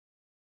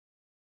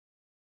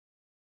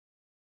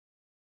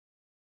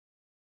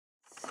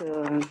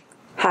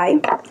Hi.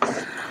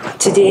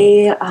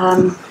 Today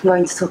I'm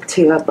going to talk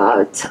to you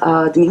about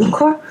the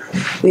MiNCor,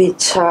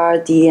 which are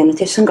the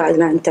annotation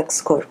guideline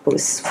text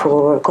corpus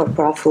for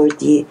corpora for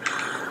the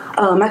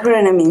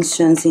MicroRNA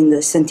mentions in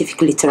the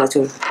scientific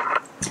literature.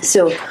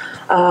 So,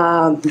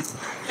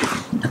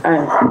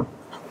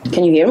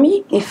 can you hear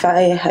me if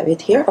I have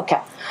it here?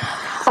 Okay.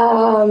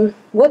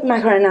 What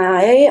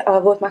MicroRNA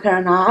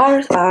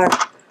are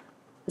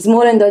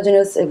small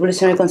endogenous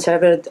evolutionary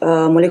conserved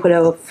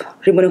molecules of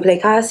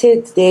ribonucleic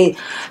acid. They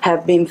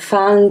have been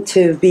found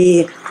to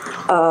be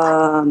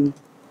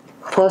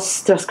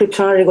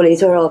post-transcriptional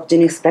regulator of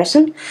gene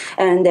expression,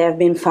 and they have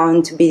been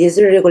found to be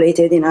easily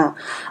regulated in a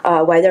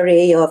wide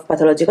array of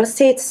pathological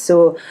states.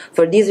 So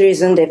for this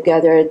reason, they've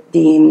gathered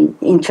the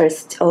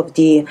interest of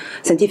the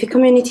scientific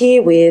community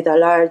with a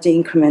large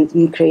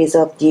increase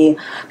of the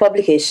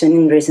publication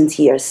in recent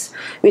years,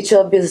 which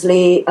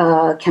obviously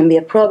can be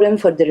a problem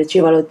for the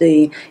retrieval of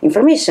the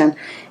information.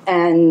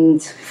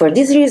 And for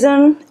this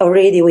reason,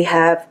 already we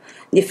have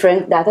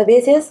different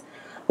databases,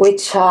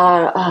 which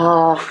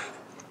are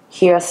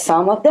here are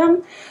some of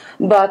them,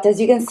 but as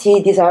you can see,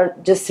 these are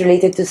just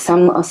related to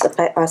some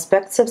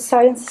aspects of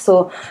science.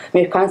 So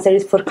MiRCancer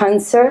is for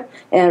cancer,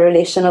 and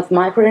relation of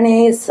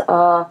microRNAs.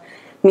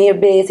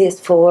 MiRBase is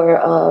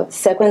for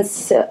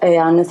sequence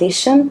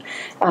annotation,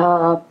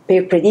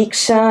 pair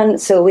prediction.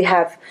 So we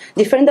have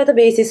different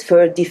databases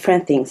for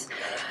different things.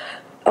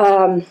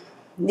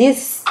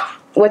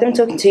 What I'm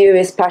talking to you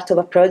is part of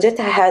a project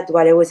I had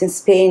while I was in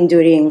Spain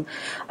doing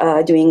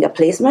a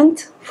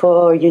placement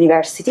for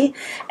university,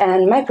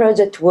 and my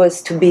project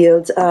was to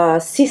build a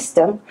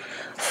system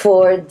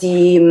for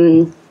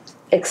the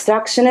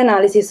extraction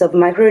analysis of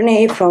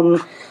microRNA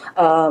from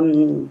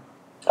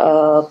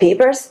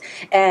papers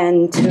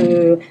and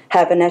to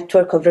have a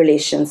network of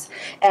relations.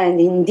 And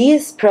in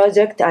this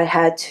project, I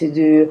had to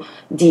do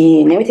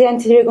the name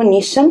identity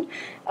recognition,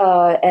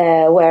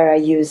 where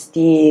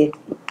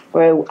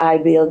I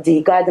built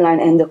the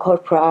guideline and the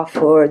corpora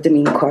for the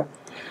MiNCor.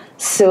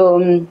 So,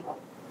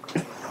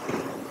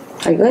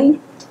 are you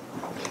going?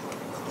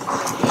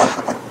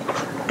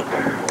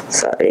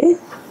 Sorry.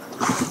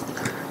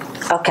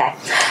 Okay.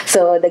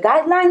 So the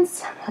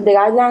guidelines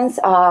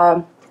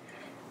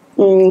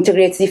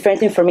integrates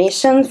different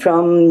information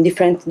from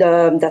different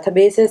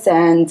databases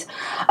and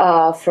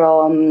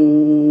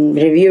from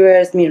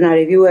reviewers, MiRNA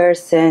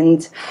reviewers,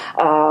 and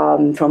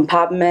from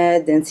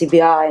PubMed and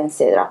CBI,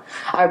 etc.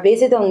 Are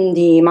based on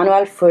the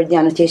manual for the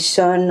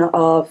annotation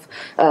of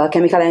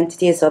chemical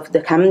entities of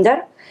the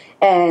calendar,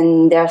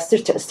 and they are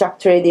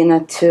structured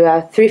into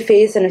a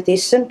three-phase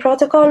annotation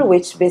protocol,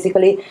 which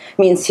basically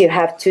means you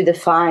have to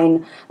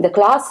define the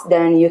class,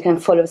 then you can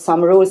follow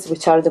some rules,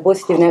 which are the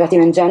positive, negative,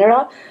 and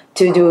general,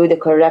 to do the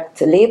correct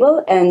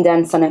label, and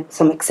then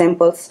some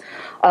examples.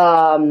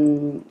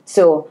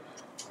 So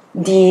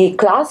the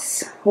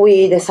class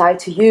we decide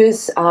to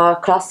use are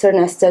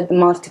cluster-nested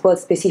multiple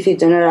specific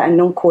general and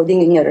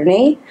non-coding in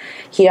RNA.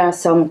 Here are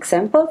some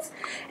examples,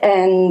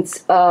 and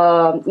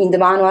in the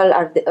manual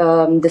are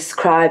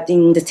described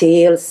in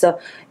details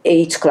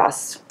each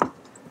class.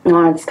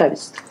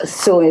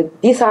 So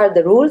these are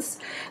the rules,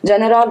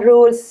 general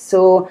rules.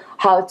 So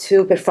how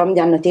to perform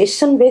the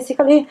annotation,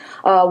 basically,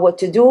 what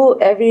to do.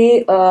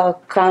 Every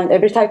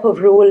type of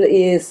rule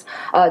is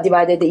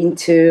divided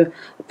into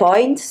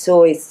points,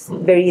 so it's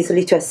very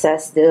easily to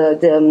assess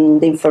the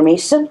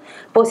information.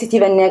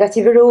 Positive and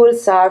negative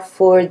rules are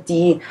for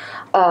the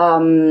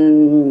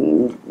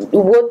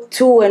what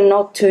to and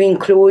not to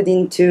include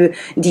into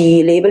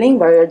the labeling,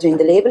 while you're doing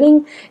the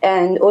labeling,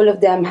 and all of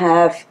them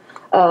have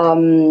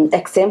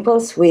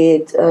examples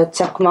with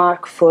check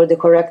mark for the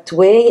correct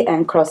way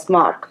and cross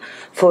mark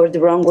for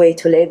the wrong way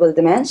to label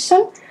the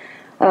mention.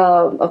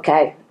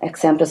 Okay,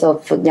 examples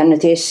of the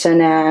annotation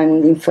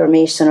and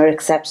information or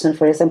exception,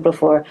 for example,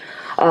 for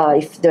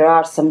if there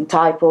are some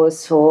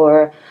typos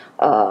or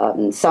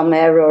some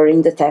error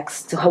in the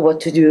text, what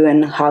to do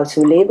and how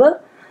to label.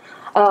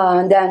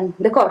 Then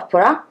the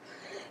corpora.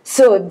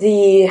 So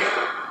this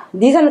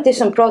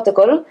annotation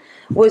protocol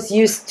was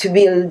used to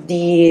build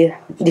the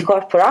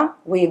corpora.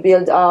 We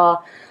built a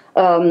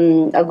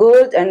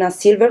gold and a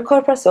silver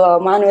corpora, so a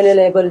manually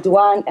labeled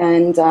one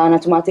and an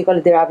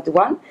automatically derived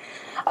one.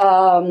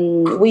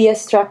 We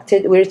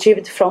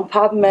retrieved from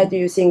PubMed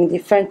using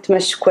different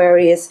mesh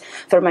queries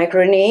for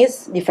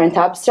microRNAs, different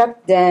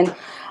abstract, then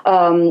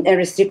and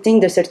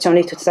restricting the search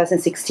only to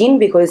 2016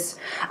 because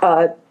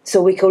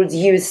so we could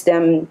use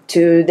them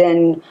to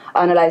then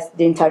analyze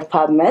the entire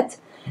PubMed.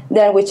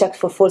 Then we checked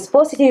for false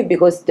positive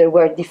because there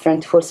were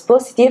different false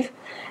positive,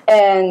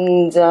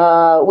 and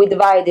we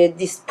divided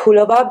this pool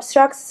of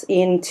abstracts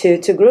into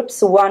two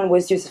groups. One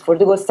was used for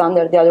the gold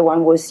standard, the other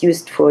one was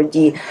used for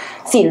the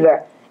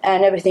silver,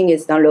 and everything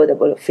is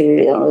downloadable,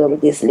 freely downloadable,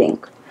 this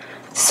link.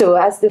 So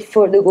as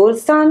for the gold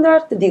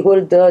standard, the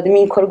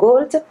MiNCor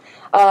Gold,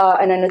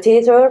 an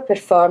annotator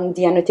performed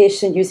the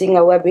annotation using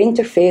a web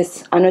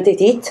interface,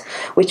 Togotv,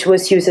 which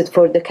was used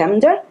for the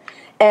calendar.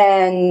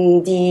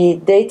 And the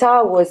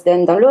data was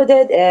then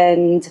downloaded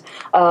and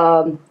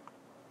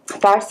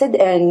parsed,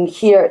 and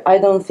here I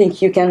don't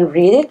think you can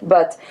read it,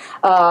 but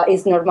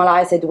it's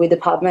normalized with the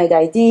PubMed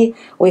ID.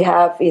 We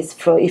have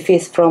if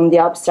it's from the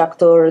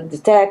abstract or the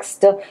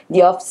text,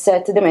 the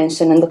offset, the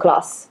dimension, and the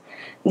class.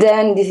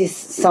 Then this is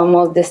some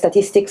of the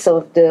statistics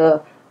of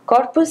the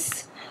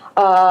corpus.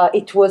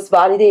 It was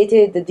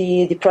validated,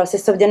 the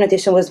process of the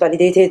annotation was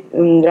validated,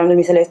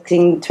 randomly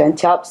selecting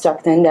 20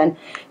 abstract and then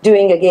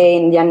doing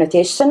again the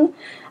annotation.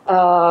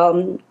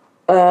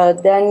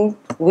 Then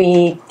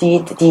we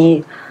did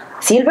the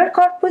silver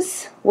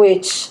corpus,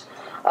 which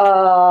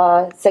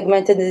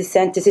segmented the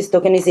synthesis,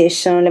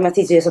 tokenization,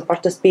 lemmatization,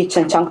 part of speech,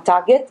 and chunk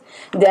target.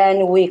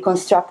 Then we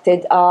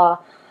constructed a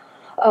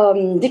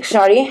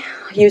dictionary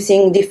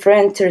using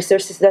different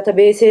resources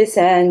databases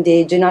and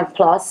the GNR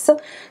Plus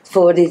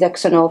for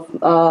detection of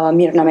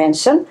MicroRNA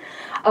mention.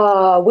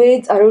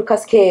 With a rule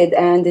cascade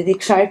and the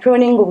dictionary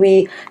pruning,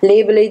 we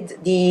labeled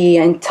the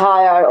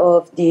entire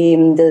of the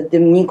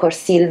MiNCor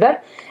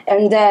silver,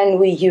 and then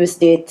we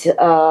used it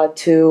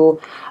to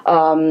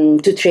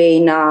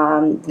train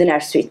the NER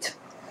suite.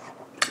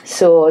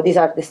 So these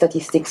are the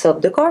statistics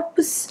of the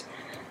corpus,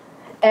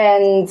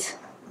 and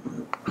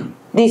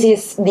this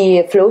is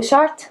the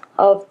flowchart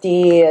of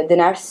the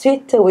NER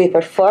suite we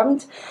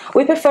performed.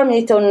 We performed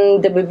it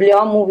on the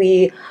bibliom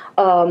we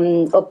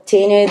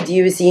obtained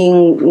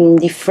using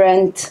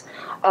different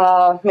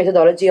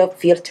methodology of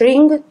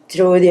filtering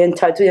through the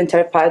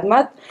entire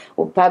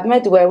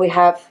PubMed, where we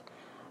have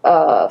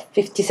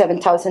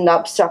 57,000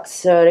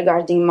 abstracts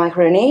regarding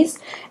microRNAs,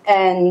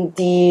 and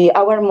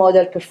our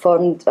model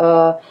performed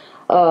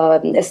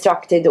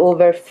extracted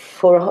over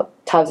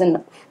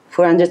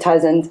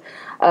 400,000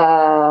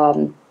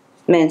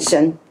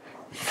 mention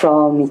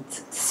from it.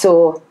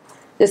 So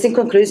just in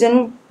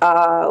conclusion,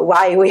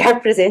 why we are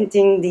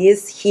presenting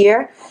this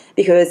here,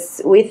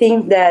 because we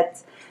think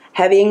that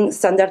having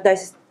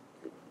standardized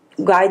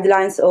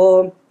guidelines,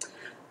 or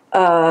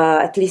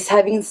at least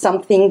having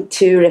something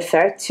to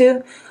refer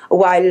to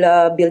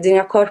while building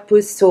a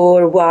corpus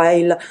or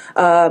while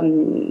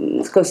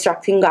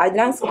constructing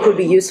guidelines could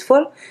be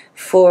useful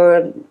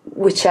for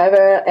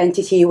whichever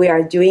entity we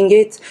are doing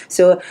it.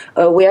 So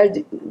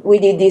we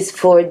did this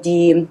for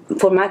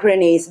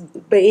microRNAs,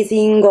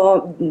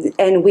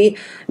 and we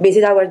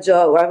based our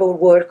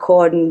work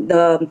on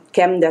the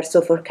ChemDer,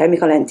 so for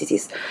chemical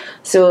entities.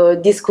 So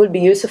this could be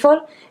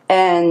useful.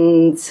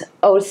 And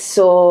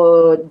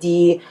also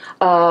the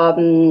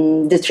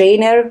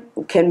trainer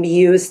can be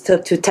used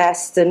to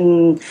test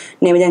name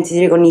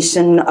identity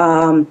recognition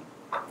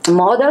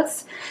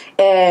models.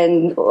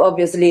 And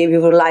obviously we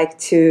would like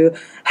to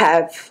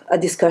have a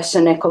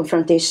discussion and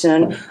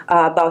confrontation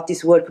about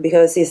this work,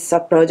 because it's a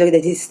project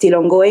that is still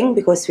ongoing,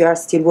 because we are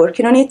still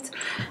working on it.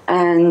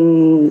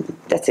 And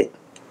that's it.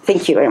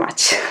 Thank you very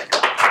much.